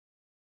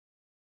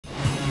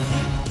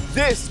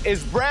This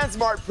is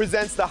BRANDSMART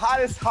presents the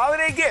hottest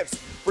holiday gifts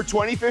for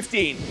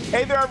 2015.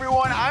 Hey there,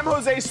 everyone. I'm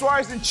Jose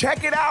Suarez, and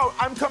check it out.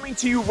 I'm coming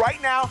to you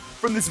right now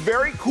from this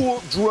very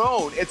cool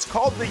drone. It's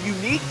called the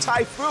Unique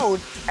Typhoon,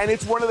 and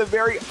it's one of the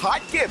very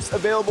hot gifts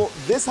available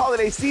this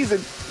holiday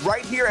season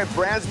right here at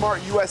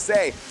BRANDSMART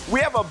USA. We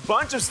have a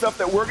bunch of stuff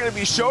that we're going to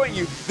be showing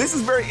you. This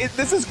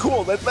is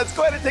cool. Let's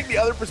go ahead and take the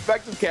other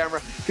perspective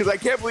camera, because I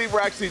can't believe we're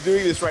actually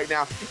doing this right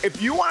now.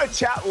 If you want to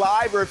chat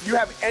live, or if you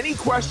have any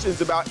questions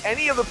about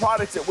any of the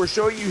products that we're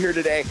showing you here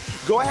today,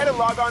 go ahead and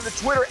log on to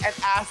Twitter and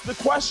ask the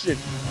question.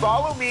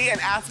 Follow me and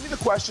ask me the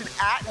question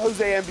at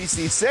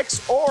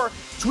JoseNBC6, or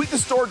tweet the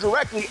store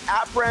directly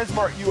at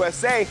BRANDSMART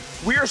USA.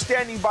 We are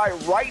standing by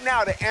right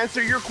now to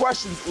answer your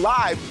questions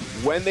live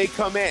when they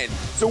come in.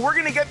 So we're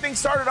going to get things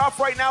started off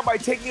right now by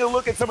taking a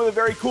look at some of the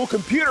very cool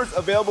computers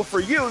available for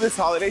you this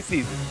holiday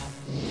season.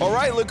 All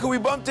right, look who we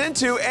bumped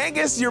into.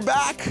 Angus, you're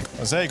back.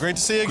 Jose, great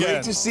to see you again.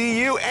 Great to see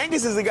you.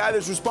 Angus is the guy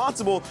that's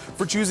responsible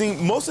for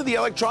choosing most of the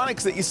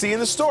electronics that you see in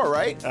the store,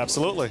 right?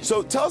 Absolutely.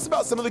 So tell us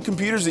about some of the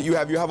computers that you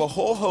have. You have a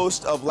whole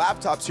host of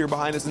laptops here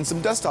behind us and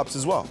some desktops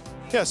as well.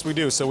 Yes, we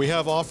do. So we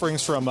have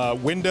offerings from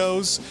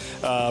Windows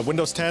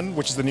 10,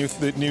 which is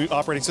the new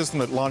operating system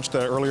that launched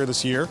earlier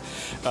this year,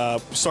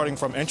 starting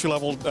from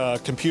entry-level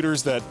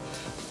computers that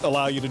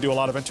allow you to do a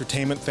lot of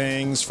entertainment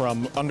things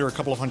from under a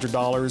couple of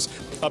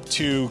 $100 up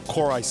to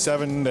Core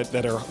i7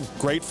 that are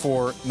great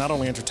for not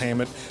only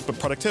entertainment but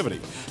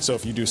productivity. So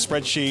if you do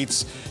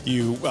spreadsheets,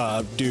 you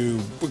do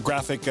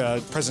graphic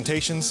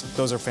presentations,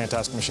 those are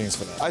fantastic machines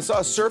for that. I saw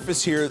a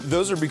Surface here.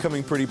 Those are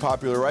becoming pretty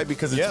popular, right?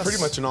 Because it's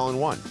pretty much an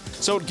all-in-one.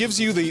 So it gives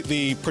you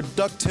the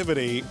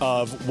productivity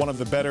of one of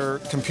the better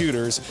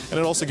computers, and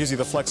it also gives you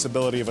the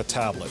flexibility of a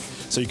tablet.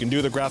 So you can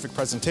do the graphic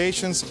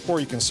presentations, or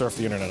you can surf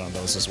the internet on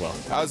those as well.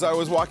 As I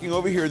was walking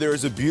over here, there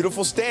is a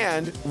beautiful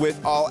stand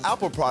with all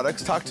Apple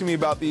products. Talk to me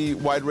about the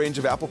wide range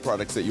of Apple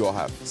products that you all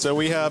have. So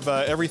we have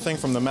everything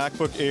from the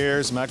MacBook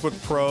Airs,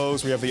 MacBook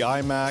Pros, we have the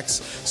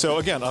iMacs. So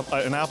again,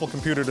 an Apple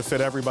computer to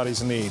fit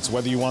everybody's needs.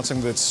 Whether you want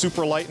something that's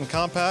super light and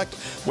compact,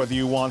 whether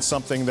you want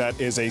something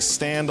that is a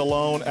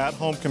standalone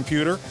at-home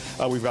computer,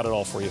 we've got it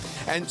all for you.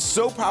 And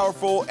so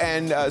powerful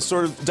and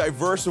sort of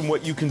diverse in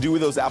what you can do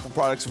with those Apple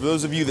products. For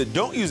those of you that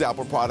don't use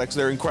Apple products,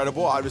 they're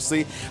incredible.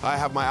 Obviously, I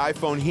have my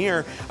iPhone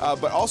here,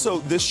 but also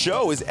this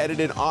show is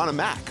edited on a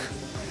Mac.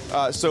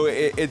 So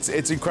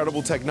it's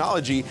incredible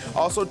technology.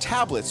 Also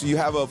tablets. You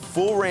have a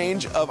full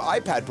range of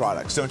iPad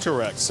products. So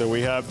correct. So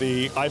we have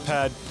the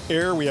iPad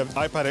Air, we have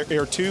iPad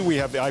Air 2, we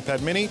have the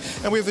iPad Mini,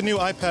 and we have the new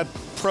iPad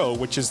Pro,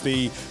 which is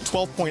the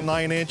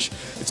 12.9-inch.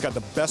 It's got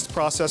the best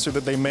processor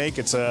that they make.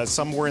 It's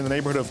somewhere in the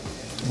neighborhood of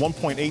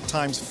 1.8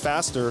 times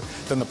faster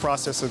than the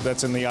processor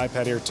that's in the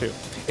iPad Air 2.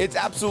 It's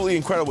absolutely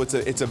incredible.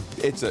 It's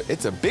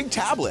a big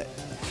tablet.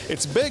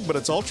 It's big, but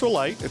it's ultra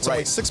light. It's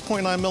only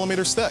 6.9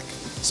 millimeters thick,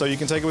 so you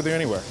can take it with you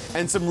anywhere.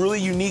 And some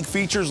really unique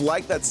features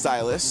like that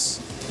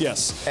stylus.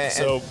 Yes.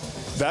 So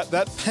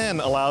that pen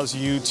allows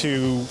you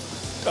to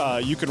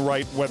you can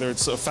write, whether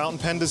it's a fountain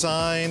pen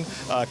design,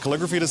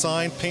 calligraphy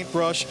design,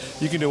 paintbrush,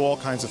 you can do all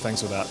kinds of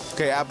things with that.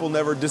 Okay, Apple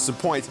never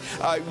disappoints.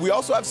 We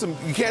also have some,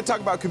 you can't talk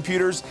about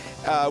computers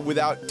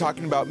without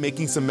talking about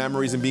making some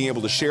memories and being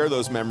able to share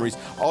those memories.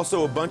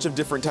 Also a bunch of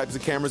different types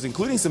of cameras,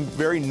 including some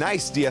very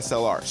nice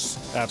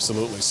DSLRs.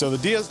 Absolutely. So the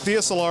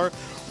DSLR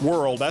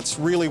world, that's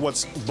really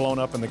what's blown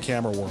up in the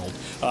camera world.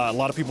 A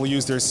lot of people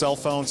use their cell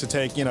phones to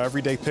take,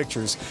 everyday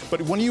pictures.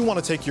 But when you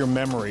want to take your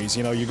memories,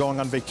 you're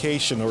going on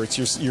vacation or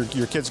it's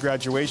your kid's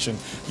graduation,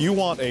 you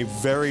want a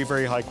very,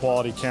 very high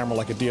quality camera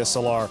like a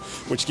DSLR,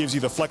 which gives you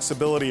the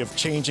flexibility of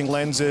changing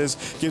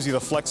lenses, gives you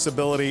the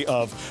flexibility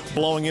of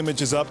blowing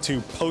images up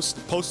to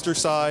poster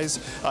size.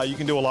 You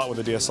can do a lot with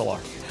a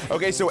DSLR.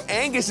 Okay, so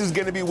Angus is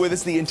going to be with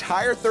us the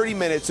entire 30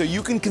 minutes, so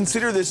you can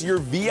consider this your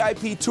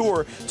VIP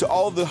tour to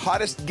all of the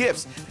hottest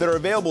gifts that are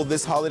available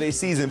this holiday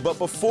season. But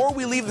before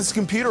we leave this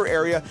computer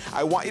area,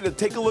 I want you to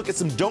take a look at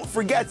some don't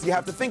forgets you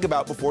have to think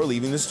about before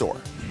leaving the store.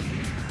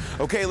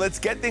 Okay, let's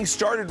get things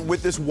started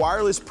with this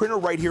wireless printer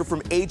right here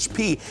from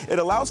HP. It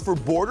allows for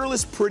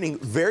borderless printing.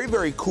 Very,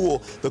 very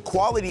cool. The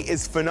quality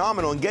is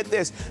phenomenal. And get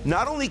this,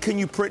 not only can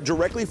you print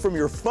directly from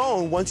your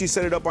phone once you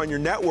set it up on your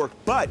network,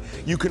 but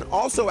you can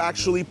also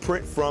actually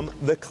print from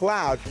the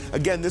cloud.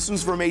 Again, this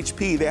one's from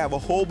HP. They have a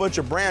whole bunch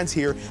of brands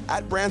here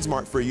at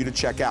BRANDSMART for you to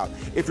check out.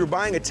 If you're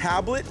buying a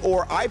tablet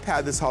or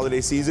iPad this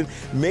holiday season,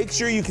 make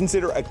sure you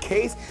consider a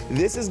case.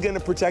 This is going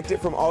to protect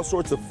it from all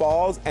sorts of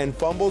falls and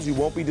fumbles. You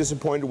won't be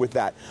disappointed with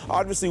that.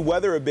 Obviously,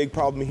 weather a big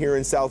problem here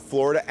in South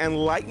Florida, and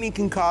lightning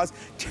can cause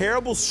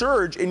terrible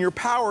surge in your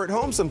power at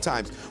home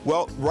sometimes.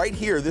 Well, right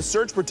here, this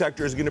surge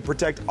protector is going to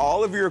protect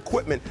all of your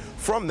equipment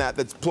from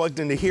that's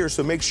plugged into here,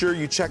 so make sure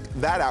you check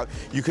that out.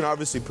 You can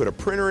obviously put a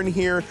printer in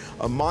here,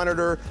 a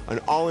monitor, an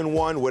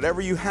all-in-one,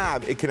 whatever you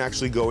have, it can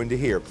actually go into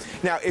here.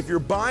 Now, if you're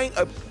buying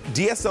a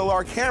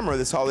DSLR camera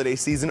this holiday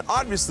season,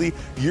 obviously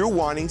you're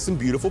wanting some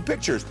beautiful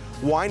pictures.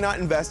 why not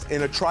invest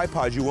in a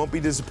tripod? You won't be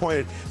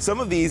disappointed. Some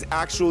of these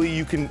actually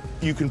you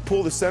can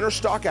pull the center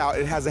stock out.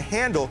 It has a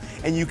handle,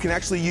 and you can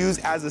actually use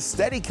as a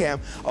Steadicam,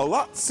 a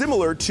lot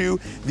similar to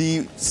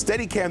the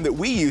Steadicam that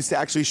we use to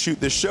actually shoot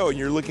this show. And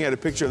you're looking at a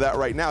picture of that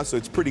right now, so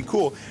it's pretty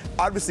cool.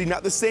 Obviously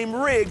not the same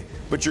rig,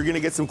 but you're gonna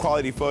get some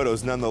quality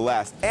photos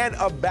nonetheless. And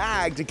a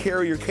bag to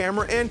carry your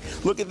camera in.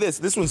 Look at this.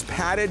 This one's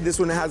padded. This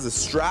one has a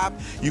strap.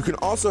 You can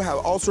also have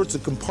all sorts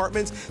of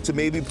compartments to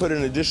maybe put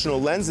an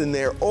additional lens in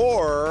there,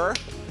 or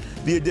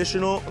the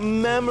additional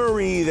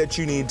memory that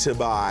you need to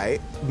buy.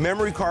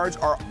 Memory cards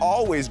are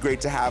always great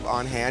to have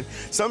on hand.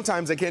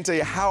 Sometimes, I can't tell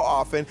you how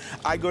often,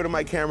 I go to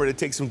my camera to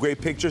take some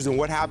great pictures, and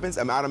what happens?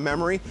 I'm out of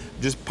memory,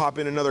 just pop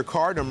in another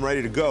card, I'm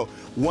ready to go.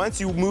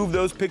 Once you move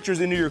those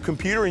pictures into your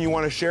computer and you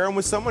want to share them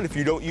with someone, if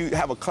you don't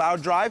have a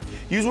cloud drive,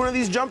 use one of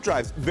these jump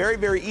drives. Very,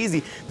 very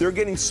easy. They're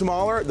getting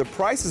smaller, the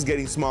price is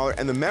getting smaller,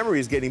 and the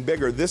memory is getting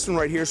bigger. This one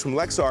right here is from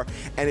Lexar,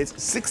 and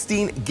it's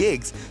 16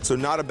 gigs, so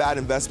not a bad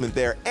investment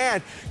there.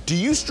 And do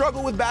you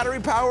struggle with battery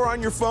power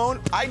on your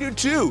phone? I do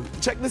too.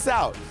 Check this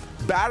out.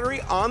 Battery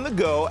on the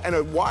go and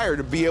a wire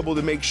to be able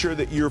to make sure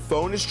that your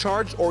phone is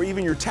charged, or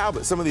even your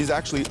tablet. Some of these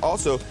actually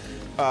also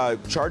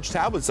charge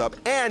tablets up.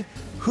 And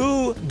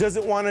who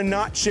doesn't want to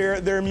not share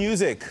their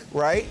music,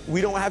 right? We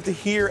don't have to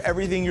hear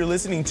everything you're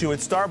listening to at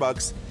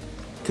Starbucks.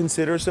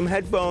 Consider some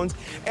headphones.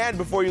 And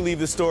before you leave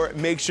the store,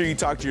 make sure you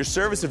talk to your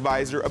service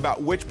advisor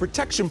about which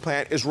protection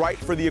plan is right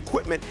for the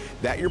equipment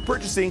that you're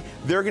purchasing.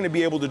 They're going to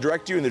be able to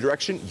direct you in the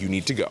direction you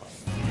need to go.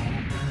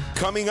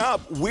 Coming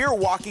up, we're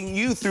walking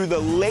you through the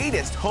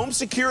latest home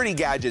security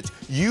gadgets.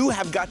 You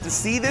have got to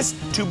see this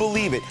to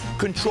believe it.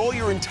 Control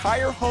your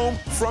entire home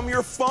from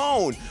your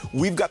phone.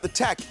 We've got the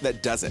tech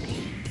that does it.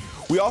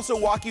 We also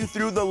walk you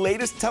through the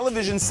latest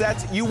television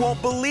sets. You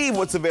won't believe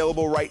what's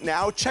available right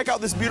now. Check out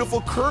this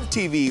beautiful curved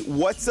TV.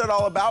 What's it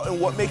all about and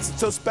what makes it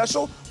so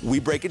special? We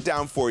break it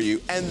down for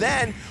you. And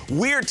then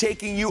we're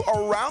taking you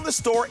around the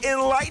store in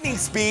lightning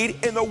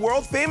speed in the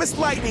world-famous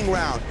lightning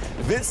round.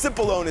 Vince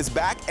Cipollone is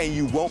back, and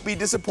you won't be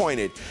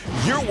disappointed.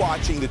 You're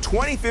watching the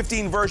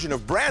 2015 version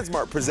of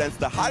BRANDSMART presents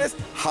the hottest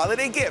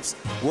holiday gifts.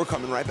 We're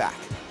coming right back.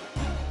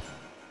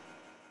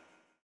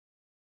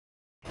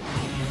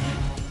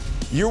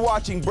 You're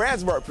watching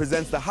BRANDSMART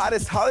presents the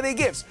hottest holiday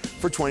gifts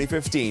for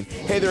 2015.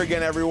 Hey there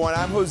again, everyone.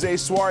 I'm Jose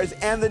Suarez,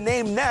 and the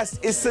name Nest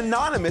is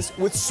synonymous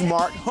with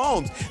smart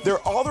homes.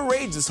 They're all the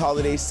rage this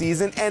holiday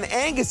season, and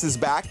Angus is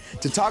back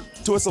to talk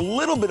to us a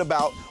little bit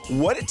about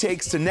what it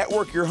takes to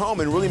network your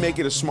home and really make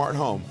it a smart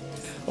home.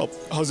 Well,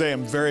 Jose,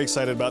 I'm very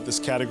excited about this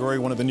category,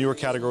 one of the newer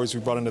categories we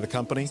brought into the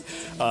company.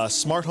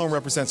 Smart home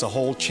represents a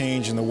whole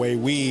change in the way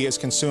we as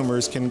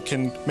consumers can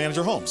manage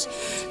our homes.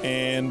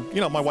 And,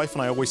 you know, my wife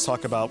and I always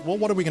talk about, well,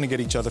 what are we going to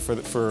get each other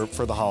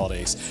for the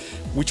holidays?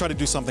 We try to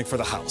do something for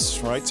the house,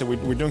 right? So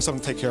we're doing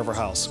something to take care of our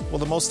house. Well,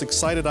 the most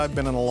excited I've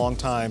been in a long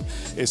time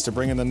is to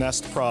bring in the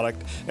Nest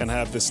product and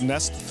have this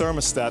Nest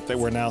thermostat that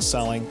we're now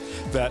selling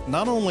that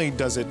not only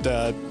does it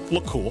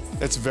look cool,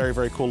 it's a very,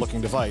 very cool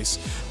looking device,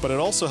 but it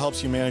also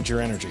helps you manage your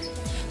energy.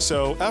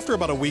 So after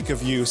about a week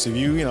of use, if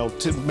you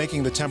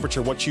making the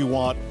temperature what you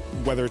want,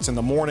 whether it's in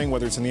the morning,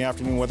 whether it's in the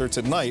afternoon, whether it's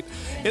at night,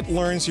 it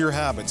learns your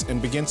habits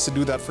and begins to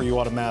do that for you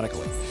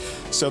automatically.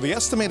 So the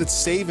estimated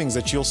savings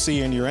that you'll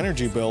see in your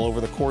energy bill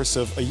over the course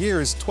of a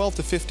year is 12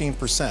 to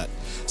 15%.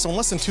 So in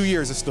less than 2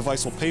 years, this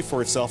device will pay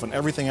for itself, and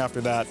everything after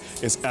that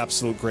is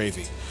absolute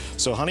gravy.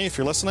 So honey, if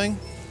you're listening,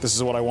 this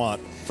is what I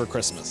want for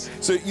Christmas.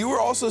 So you were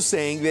also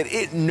saying that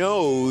it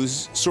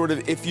knows sort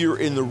of if you're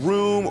in the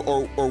room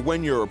or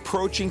when you're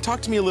approaching.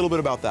 Talk to me a little bit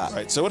about that.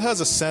 Right, so it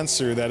has a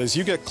sensor that as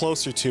you get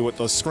closer to it,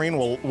 the screen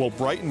will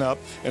brighten up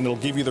and it'll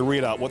give you the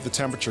readout, what the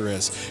temperature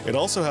is. It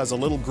also has a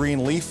little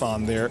green leaf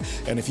on there,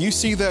 and if you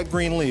see that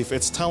green leaf,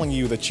 it's telling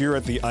you that you're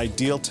at the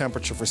ideal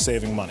temperature for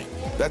saving money.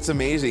 That's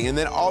amazing. And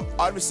then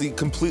obviously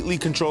completely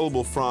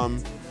controllable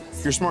from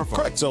your smartphone.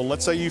 Correct. So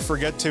let's say you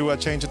forget to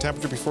change the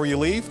temperature before you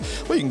leave.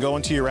 Well, you can go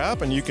into your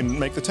app and you can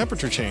make the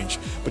temperature change.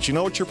 But you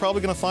know what you're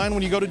probably going to find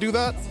when you go to do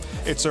that?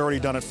 It's already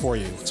done it for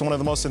you. It's one of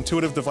the most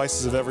intuitive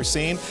devices I've ever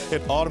seen.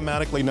 It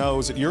automatically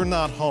knows that you're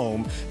not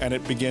home, and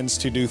it begins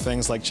to do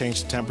things like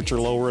change the temperature,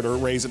 lower it, or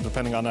raise it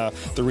depending on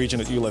the region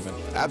that you live in.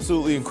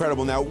 Absolutely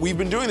incredible. Now, we've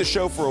been doing the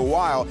show for a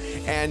while,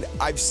 and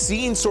I've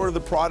seen sort of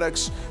the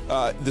products,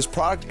 this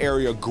product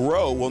area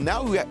grow. Well,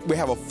 now we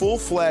have a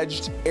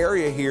full-fledged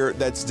area here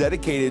that's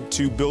dedicated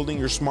to building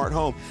your smart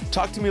home.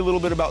 Talk to me a little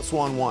bit about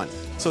Swan One.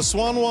 So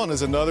Swan One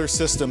is another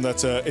system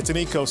it's an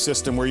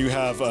ecosystem where you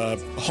have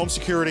home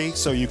security,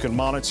 so you can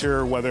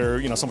monitor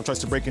whether someone tries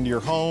to break into your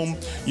home.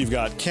 You've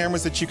got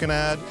cameras that you can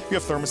add. You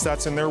have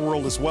thermostats in their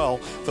world as well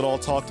that all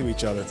talk to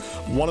each other.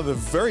 One of the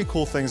very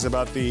cool things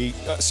about the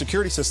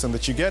security system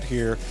that you get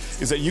here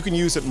is that you can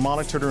use it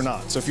monitored or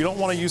not. So if you don't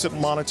want to use it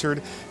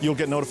monitored, you'll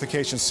get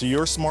notifications to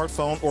your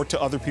smartphone or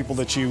to other people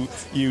that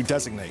you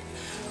designate.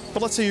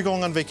 But let's say you're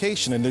going on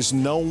vacation and there's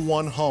no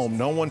one home,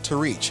 no one to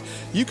reach.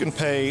 You can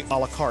pay a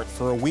la carte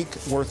for a week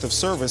worth of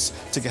service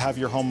to have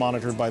your home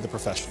monitored by the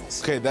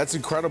professionals. Okay, that's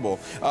incredible.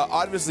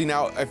 Obviously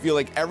now I feel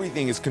like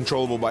everything is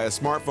controllable by a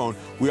smartphone.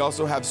 We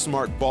also have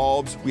smart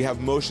bulbs, we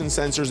have motion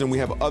sensors, and we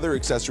have other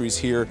accessories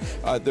here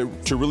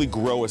to really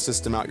grow a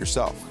system out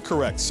yourself.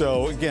 Correct.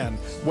 So again,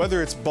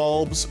 whether it's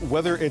bulbs,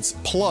 whether it's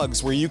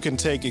plugs where you can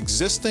take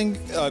existing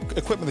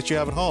equipment that you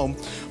have at home,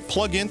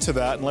 plug into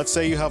that, and let's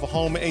say you have a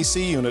home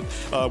AC unit,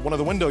 one of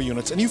the window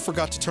units, and you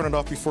forgot to turn it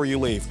off before you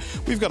leave.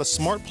 We've got a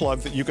smart plug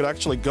that you could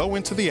actually go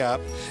into the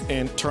app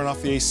and turn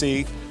off the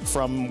AC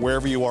from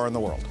wherever you are in the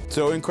world.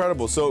 So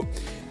incredible. So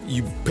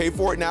you pay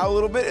for it now a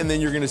little bit, and then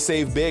you're going to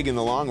save big in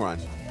the long run.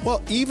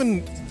 Well,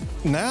 even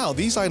now,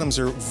 these items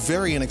are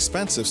very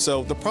inexpensive.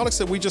 So the products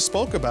that we just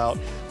spoke about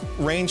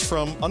range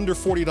from under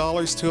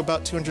 $40 to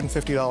about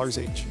 $250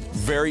 each.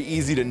 Very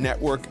easy to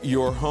network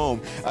your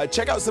home.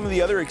 Check out some of the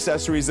other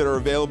accessories that are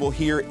available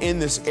here in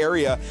this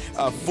area.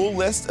 Full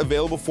list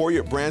available for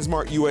you at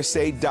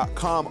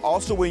BRANDSMARTUSA.com.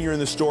 Also, when you're in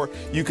the store,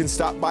 you can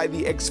stop by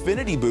the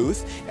Xfinity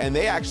booth, and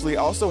they actually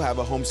also have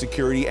a home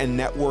security and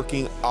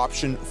networking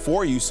option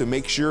for you, so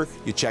make sure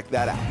you check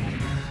that out.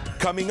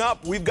 Coming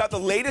up, we've got the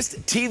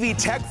latest TV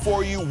tech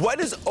for you. What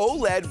is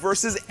OLED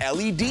versus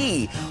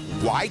LED?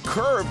 Why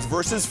curved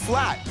versus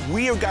flat?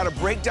 We have got a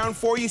breakdown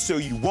for you, so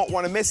you won't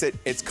want to miss it.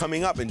 It's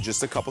coming up in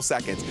just a couple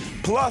seconds.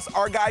 Plus,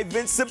 our guy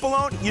Vince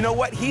Cipollone, you know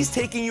what? He's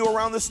taking you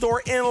around the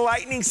store in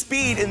lightning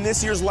speed in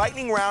this year's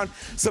lightning round.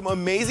 Some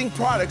amazing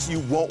products you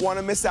won't want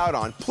to miss out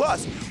on.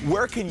 Plus,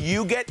 where can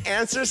you get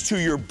answers to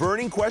your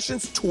burning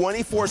questions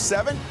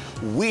 24/7?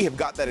 We have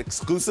got that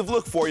exclusive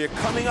look for you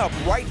coming up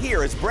right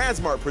here as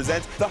BRANDSMART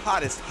presents the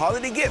hottest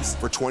holiday gifts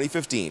for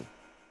 2015.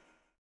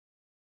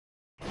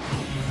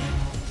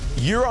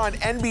 You're on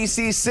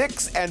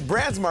NBC6, and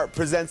BRANDSMART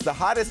presents the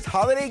hottest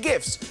holiday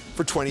gifts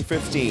for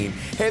 2015.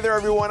 Hey there,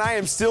 everyone. I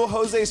am still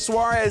Jose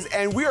Suarez,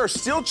 and we are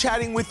still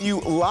chatting with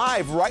you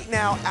live right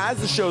now as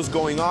the show's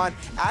going on.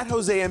 At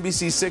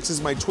JoseNBC6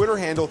 is my Twitter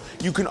handle.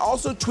 You can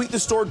also tweet the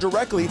store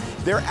directly.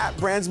 They're at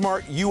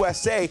BRANDSMART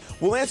USA.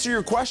 We'll answer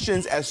your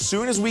questions as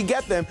soon as we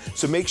get them,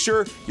 so make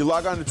sure you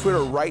log on to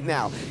Twitter right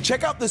now.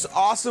 Check out this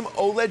awesome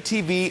OLED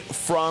TV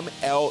from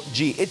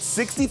LG. It's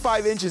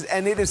 65 inches,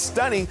 and it is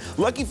stunning.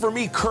 Lucky for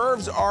me,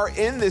 curves are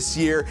in this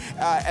year,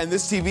 and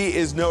this TV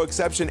is no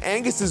exception.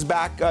 Angus is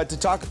back to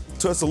talk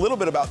to us a little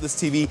bit about this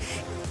TV.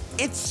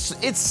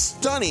 It's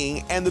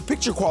stunning, and the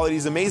picture quality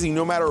is amazing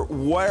no matter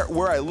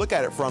where I look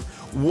at it from.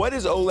 What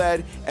is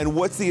OLED, and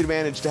what's the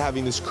advantage to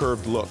having this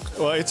curved look?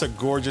 Well, it's a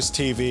gorgeous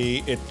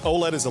TV.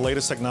 OLED is the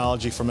latest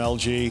technology from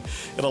LG.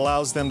 It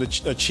allows them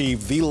to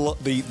achieve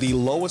the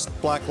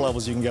lowest black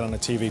levels you can get on a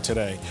TV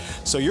today.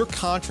 So your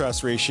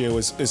contrast ratio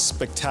is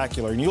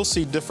spectacular, and you'll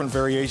see different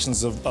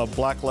variations of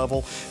black level.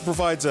 It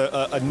provides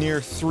a near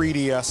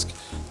 3D-esque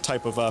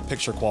type of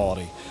picture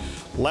quality.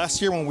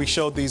 Last year when we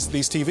showed these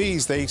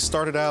TVs, they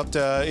started out,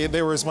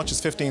 they were as much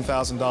as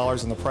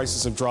 $15,000, and the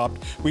prices have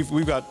dropped.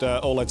 We've got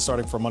OLED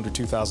starting from under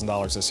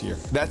 $2,000 this year.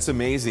 That's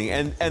amazing.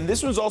 And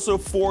this one's also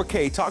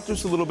 4K. Talk to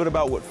us a little bit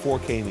about what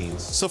 4K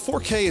means. So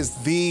 4K is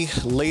the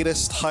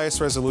latest,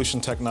 highest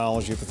resolution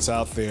technology that's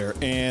out there.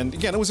 And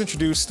again, it was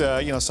introduced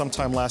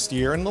sometime last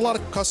year, and a lot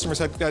of customers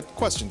had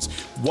questions.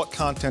 What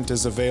content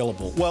is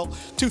available? Well,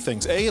 two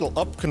things. A, it'll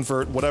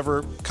upconvert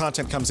whatever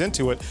content comes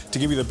into it to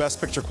give you the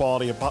best picture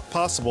quality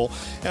possible.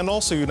 And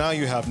also now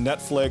you have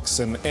Netflix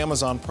and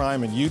Amazon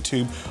Prime and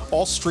YouTube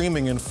all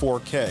streaming in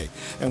 4K.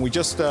 And we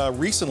just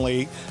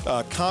recently,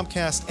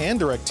 Comcast and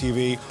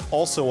DirecTV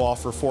also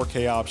offer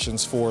 4K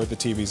options for the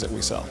TVs that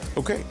we sell.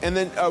 Okay, and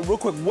then real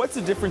quick, what's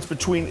the difference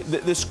between,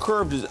 this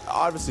curved is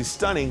obviously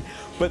stunning,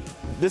 but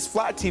this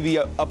flat TV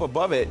up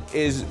above it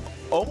is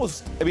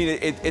almost, I mean,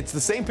 it's the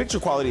same picture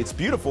quality. It's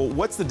beautiful.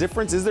 What's the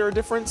difference? Is there a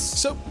difference?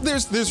 So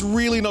there's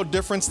really no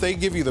difference. They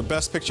give you the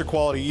best picture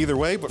quality either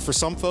way, but for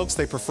some folks,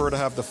 they prefer to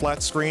have the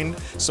flat screen.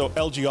 So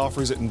LG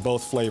offers it in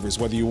both flavors,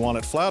 whether you want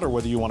it flat or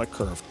whether you want it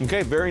curved.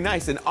 Okay, very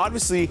nice. And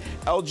obviously,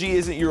 LG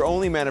isn't your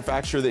only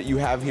manufacturer that you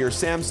have here.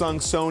 Samsung,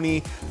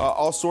 Sony,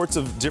 all sorts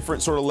of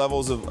different sort of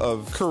levels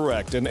of...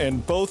 Correct.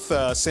 And both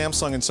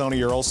Samsung and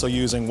Sony are also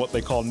using what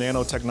they call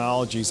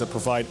nanotechnologies that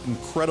provide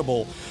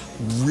incredible,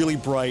 really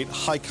bright,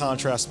 high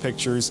contrast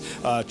pictures,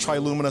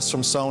 Triluminous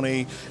from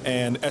Sony,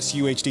 and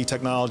SUHD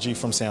technology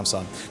from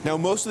Samsung. Now,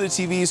 most of the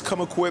TVs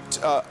come equipped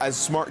as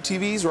smart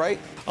TVs, right?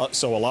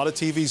 So a lot of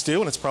TVs do,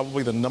 and it's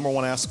probably the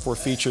 #1 asked for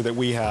feature that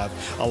we have.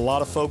 A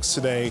lot of folks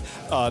today,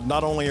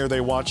 not only are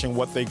they watching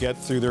what they get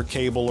through their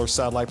cable or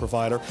satellite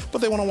provider,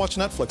 but they want to watch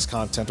Netflix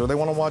content, or they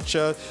want to watch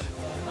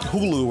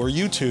Hulu or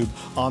YouTube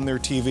on their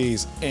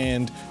TVs.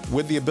 And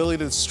with the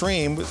ability to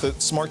stream the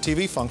smart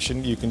TV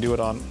function, you can do it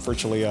on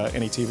virtually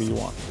any TV you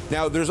want.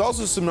 Now, there's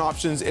also some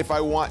options if I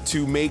want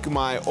to make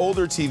my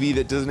older TV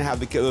that doesn't have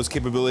those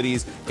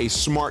capabilities a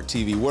smart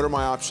TV. What are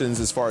my options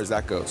as far as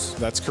that goes?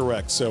 That's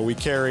correct. So we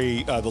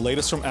carry the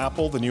latest from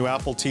Apple, the new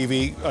Apple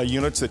TV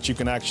units that you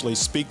can actually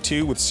speak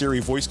to with Siri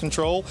voice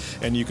control,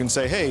 and you can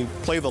say, hey,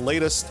 play the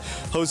latest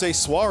Jose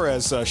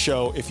Suarez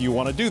show if you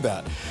want to do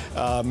that.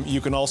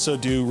 You can also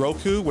do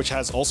Roku, which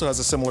also has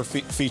a similar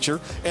feature,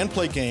 and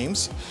play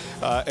games.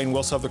 And we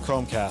also have the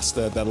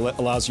Chromecast that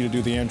allows you to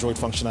do the Android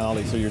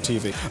functionality through your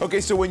TV.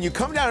 Okay, so when you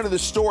come down to the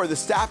store, the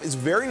staff is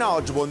very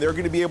knowledgeable, and they're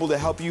going to be able to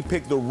help you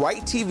pick the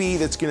right TV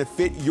that's going to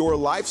fit your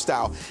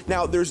lifestyle.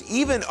 Now, there's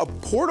even a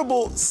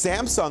portable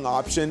Samsung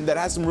option that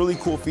has some really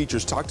cool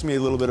features. Talk to me a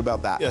little bit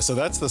about that. Yeah, so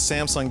that's the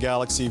Samsung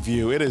Galaxy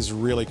View. It is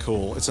really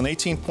cool. It's an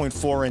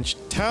 18.4-inch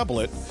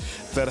tablet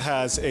that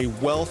has a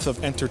wealth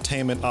of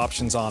entertainment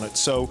options on it.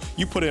 So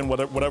you put in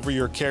whatever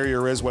your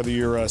carrier is, whether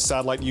you're a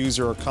satellite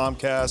user or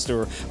Comcast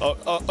or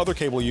other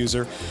cable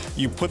user,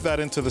 you put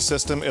that into the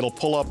system. It'll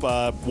pull up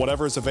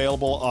whatever is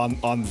available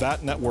on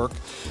that network.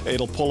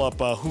 It'll pull up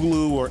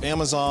Hulu or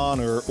Amazon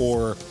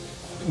or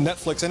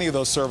Netflix, any of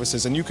those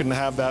services, and you can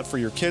have that for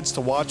your kids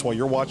to watch while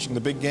you're watching the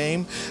big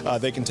game.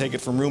 They can take it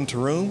from room to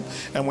room,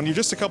 and when you're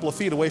just a couple of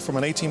feet away from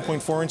an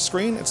 18.4-inch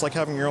screen, it's like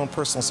having your own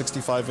personal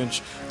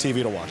 65-inch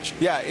TV to watch.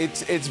 Yeah,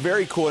 it's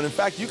very cool, and in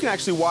fact, you can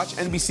actually watch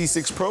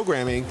NBC6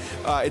 programming.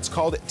 It's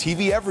called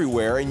TV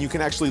Everywhere, and you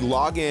can actually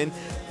log in,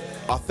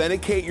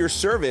 authenticate your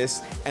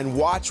service, and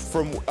watch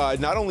from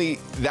not only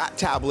that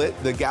tablet,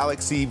 the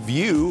Galaxy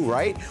View,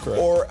 right?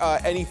 Correct. Or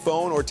any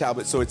phone or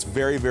tablet, so it's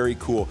very, very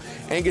cool.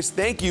 Angus,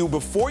 thank you.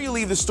 Before you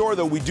leave the store,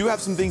 though, we do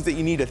have some things that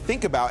you need to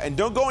think about, and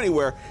don't go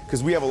anywhere,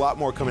 because we have a lot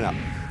more coming up.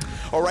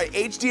 All right,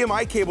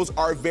 HDMI cables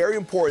are very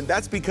important.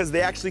 That's because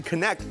they actually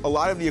connect a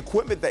lot of the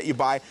equipment that you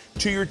buy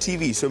to your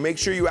TV. So make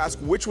sure you ask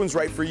which one's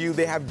right for you.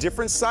 They have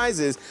different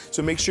sizes,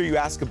 so make sure you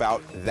ask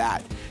about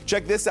that.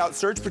 Check this out,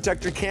 Surge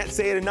Protector, can't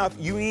say it enough.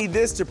 You need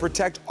this to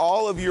protect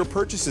all of your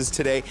purchases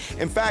today.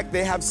 In fact,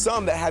 they have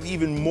some that have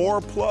even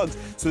more plugs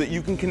so that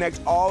you can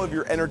connect all of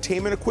your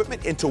entertainment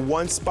equipment into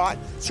one spot.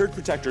 Surge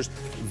Protectors,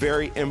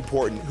 very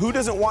important. Who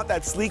doesn't want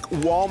that sleek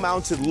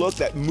wall-mounted look,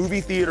 that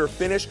movie theater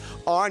finish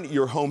on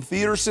your home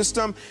theater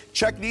system?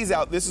 Check these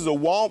out. This is a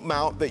wall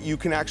mount that you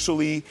can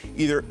actually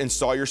either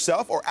install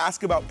yourself or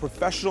ask about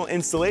professional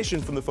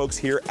installation from the folks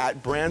here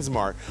at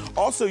BRANDSMART.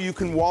 Also, you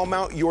can wall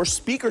mount your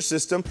speaker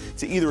system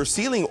to either a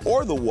ceiling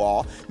or the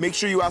wall. Make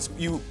sure you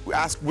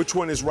ask which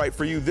one is right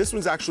for you. This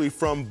one's actually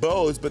from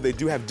Bose, but they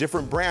do have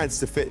different brands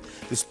to fit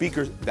the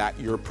speakers that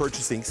you're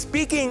purchasing.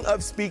 Speaking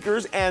of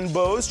speakers and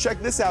Bose,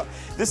 check this out.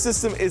 This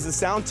system is a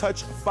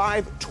SoundTouch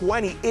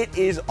 520. It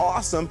is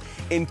awesome.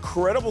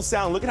 Incredible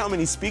sound. Look at how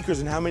many speakers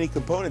and how many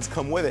components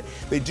come with it.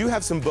 They do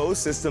have some Bose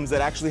systems that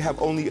actually have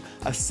only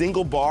a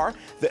single bar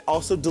that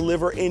also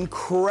deliver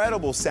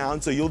incredible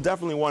sound, so you'll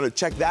definitely want to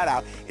check that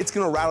out. It's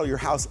going to rattle your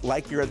house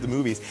like you're at the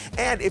movies.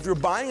 And if you're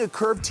buying a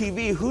curved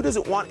TV, who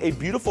doesn't want a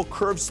beautiful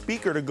curved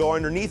speaker to go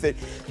underneath it?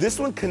 This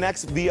one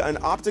connects via an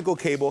optical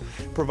cable,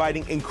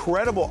 providing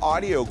incredible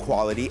audio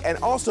quality. And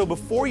also,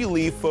 before you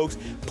leave, folks,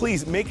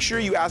 please make sure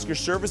you ask your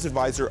service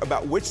advisor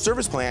about which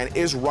service plan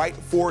is right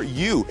for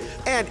you.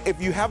 And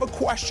if you have a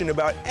question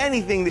about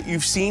anything that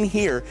you've seen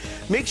here,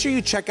 make sure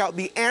you check out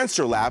the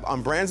Answer Lab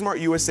on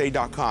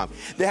BrandsmartUSA.com.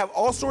 They have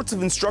all sorts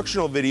of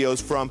instructional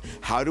videos, from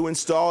how to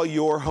install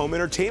your home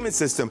entertainment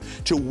system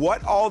to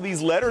what all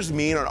these letters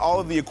mean on all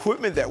of the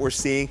equipment that we're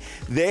seeing.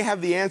 They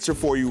have the answer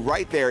for you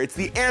right there. It's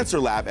the Answer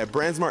Lab at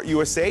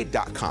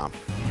BrandsmartUSA.com.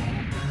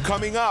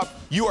 Coming up,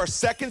 you are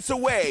seconds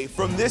away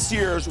from this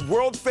year's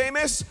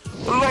world-famous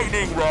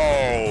Lightning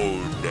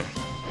Round.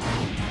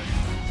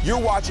 You're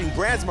watching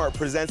BrandsMart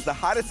presents the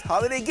hottest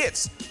holiday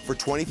gifts for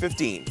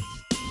 2015.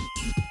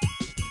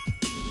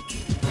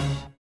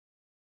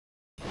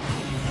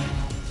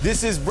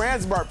 This is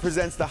BrandsMart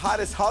presents the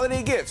hottest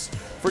holiday gifts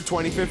for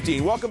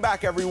 2015. Welcome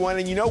back, everyone.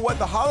 And you know what?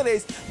 The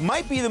holidays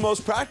might be the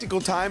most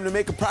practical time to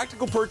make a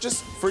practical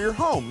purchase for your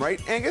home,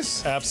 right,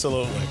 Angus?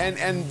 Absolutely.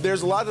 And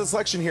there's a lot of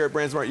selection here at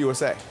BrandsMart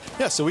USA.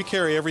 Yeah, so we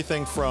carry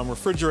everything from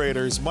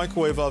refrigerators,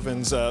 microwave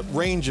ovens,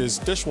 ranges,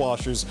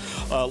 dishwashers,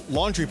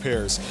 laundry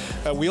pairs.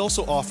 We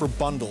also offer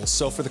bundles.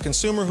 So for the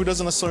consumer who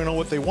doesn't necessarily know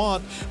what they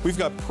want, we've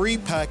got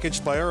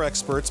pre-packaged by our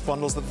experts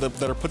bundles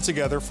that are put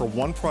together for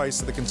one price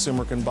that the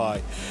consumer can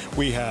buy.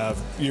 We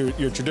have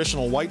your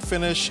traditional white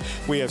finish,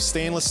 we have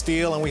stainless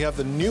steel, and we have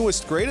the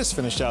newest, greatest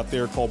finish out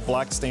there called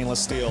black stainless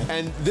steel.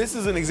 And this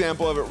is an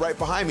example of it right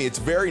behind me. It's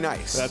very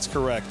nice. That's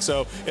correct.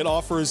 So it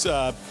offers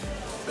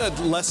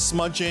less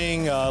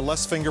smudging,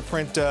 less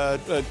fingerprint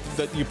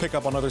that you pick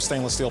up on other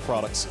stainless steel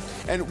products.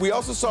 And we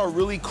also saw a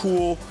really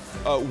cool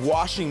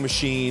washing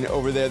machine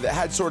over there that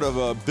had sort of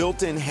a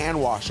built-in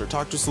hand washer.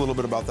 Talk to us a little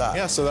bit about that.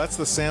 Yeah, so that's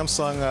the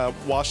Samsung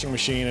washing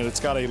machine, and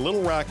it's got a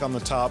little rack on the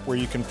top where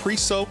you can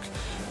pre-soak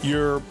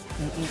your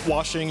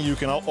washing. You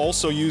can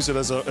also use it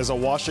as a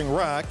washing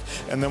rack,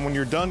 and then when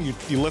you're done,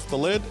 you lift the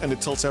lid, and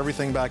it tilts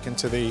everything back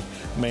into the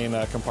main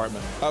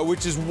compartment.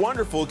 Which is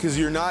wonderful because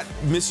you're not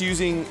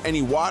misusing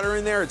any water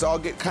in there. It's all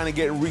kind of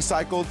getting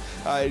recycled.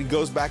 It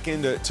goes back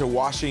into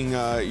washing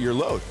your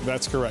load.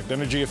 That's correct.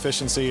 Energy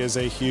efficiency is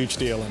a huge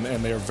deal,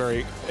 and they are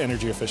very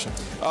energy efficient.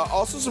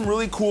 Also some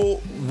really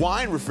cool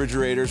wine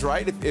refrigerators,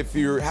 right? If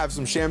you have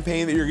some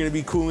champagne that you're going to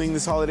be cooling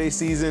this holiday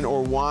season,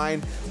 or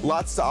wine,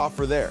 lots to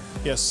offer there.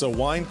 Yes, so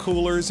wine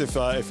coolers, if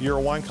you're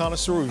a wine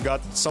connoisseur, we've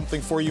got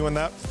something for you in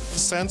that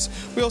sense.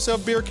 We also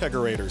have beer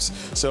kegerators.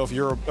 So if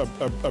you're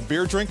a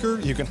beer drinker,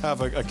 you can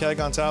have a keg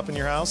on tap in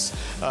your house.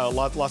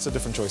 Lots of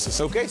different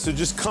choices. Okay, so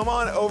just come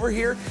on over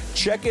here,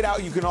 check it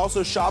out. You can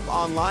also shop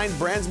online,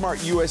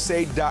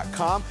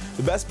 BrandsmartUSA.com.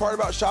 The best part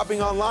about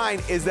shopping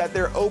online is that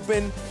they're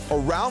open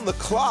around the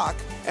clock.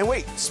 And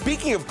wait,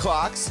 speaking of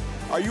clocks,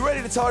 are you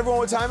ready to tell everyone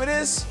what time it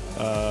is?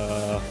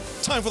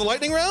 Time for the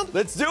lightning round?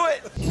 Let's do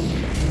it!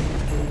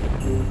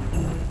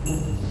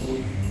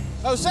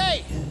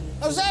 Jose!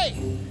 Jose!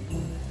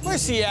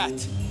 Where's he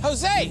at?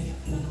 Jose!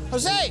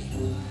 Jose!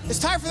 It's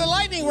time for the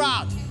lightning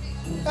round!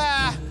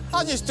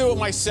 I'll just do it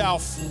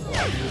myself.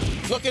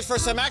 Looking for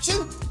some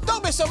action?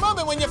 Don't miss a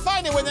moment when you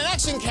find it with an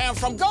action cam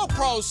from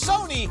GoPro,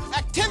 Sony,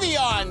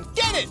 Activion.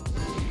 Get it!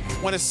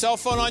 Want a cell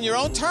phone on your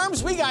own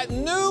terms? We got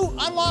new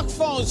unlocked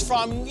phones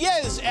from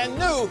Yes and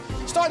New,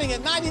 starting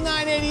at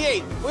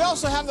 $99.88. We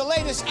also have the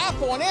latest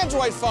Apple and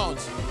Android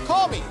phones.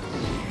 Call me.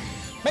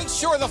 Make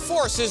sure the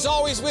Force is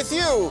always with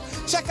you.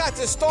 Check out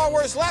the Star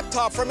Wars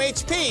laptop from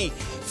HP.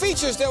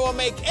 Features that will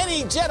make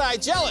any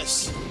Jedi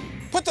jealous.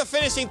 Put the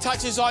finishing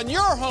touches on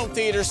your home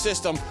theater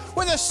system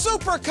with a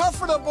super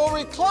comfortable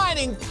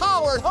reclining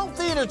powered home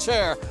theater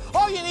chair.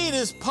 All you need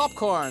is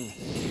popcorn.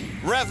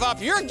 Rev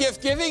up your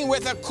gift giving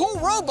with a cool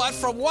robot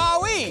from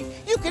WowE.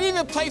 You can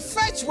even play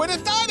fetch with a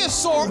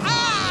dinosaur.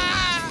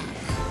 Ah!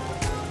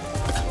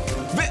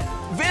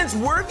 Vince,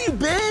 where have you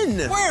been?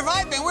 Where have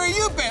I been? Where have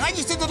you been? I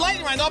just did the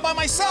lightning round all by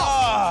myself.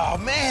 Oh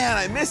man,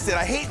 I missed it.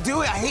 I hate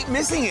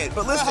missing it.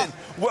 But listen,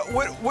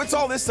 what's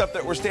all this stuff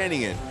that we're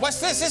standing in?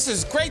 What's this? This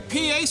is great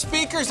PA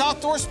speakers,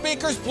 outdoor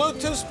speakers,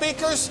 Bluetooth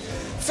speakers.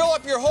 Fill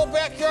up your whole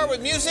backyard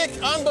with music.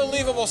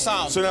 Unbelievable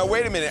sound. So now,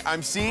 wait a minute.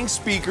 I'm seeing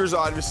speakers,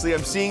 obviously.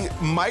 I'm seeing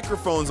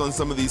microphones on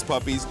some of these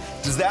puppies.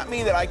 Does that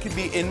mean that I could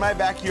be in my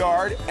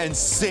backyard and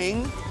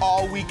sing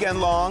all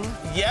weekend long?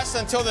 Yes,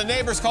 until the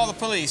neighbors call the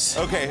police.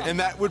 Okay, and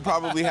that would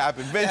probably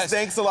happen. Vince, Yes.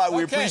 Thanks a lot.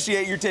 We Okay.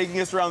 appreciate you taking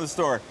us around the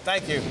store.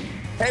 Thank you.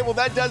 Hey, well,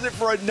 that does it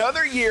for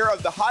another year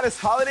of the hottest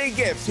holiday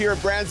gifts here at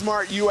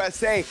BrandsMart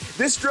USA.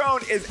 This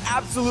drone is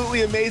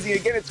absolutely amazing.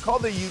 Again, it's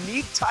called the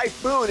Unique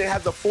Typhoon. It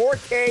has a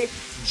 4K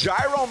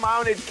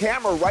gyro-mounted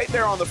camera right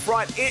there on the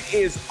front. It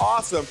is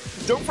awesome.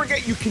 Don't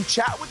forget, you can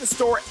chat with the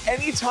store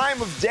any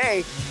time of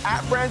day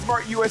at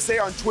BrandsMart USA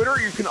on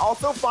Twitter. You can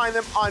also find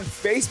them on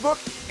Facebook,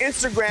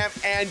 Instagram,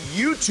 and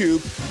YouTube.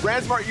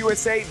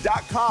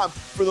 BrandsmartUSA.com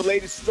for the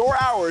latest store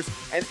hours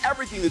and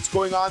everything that's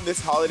going on this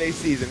holiday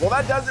season. Well,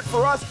 that does it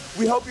for us.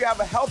 We hope you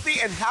have a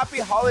healthy and happy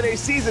holiday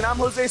season. I'm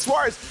Jose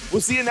Suarez.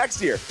 We'll see you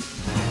next year.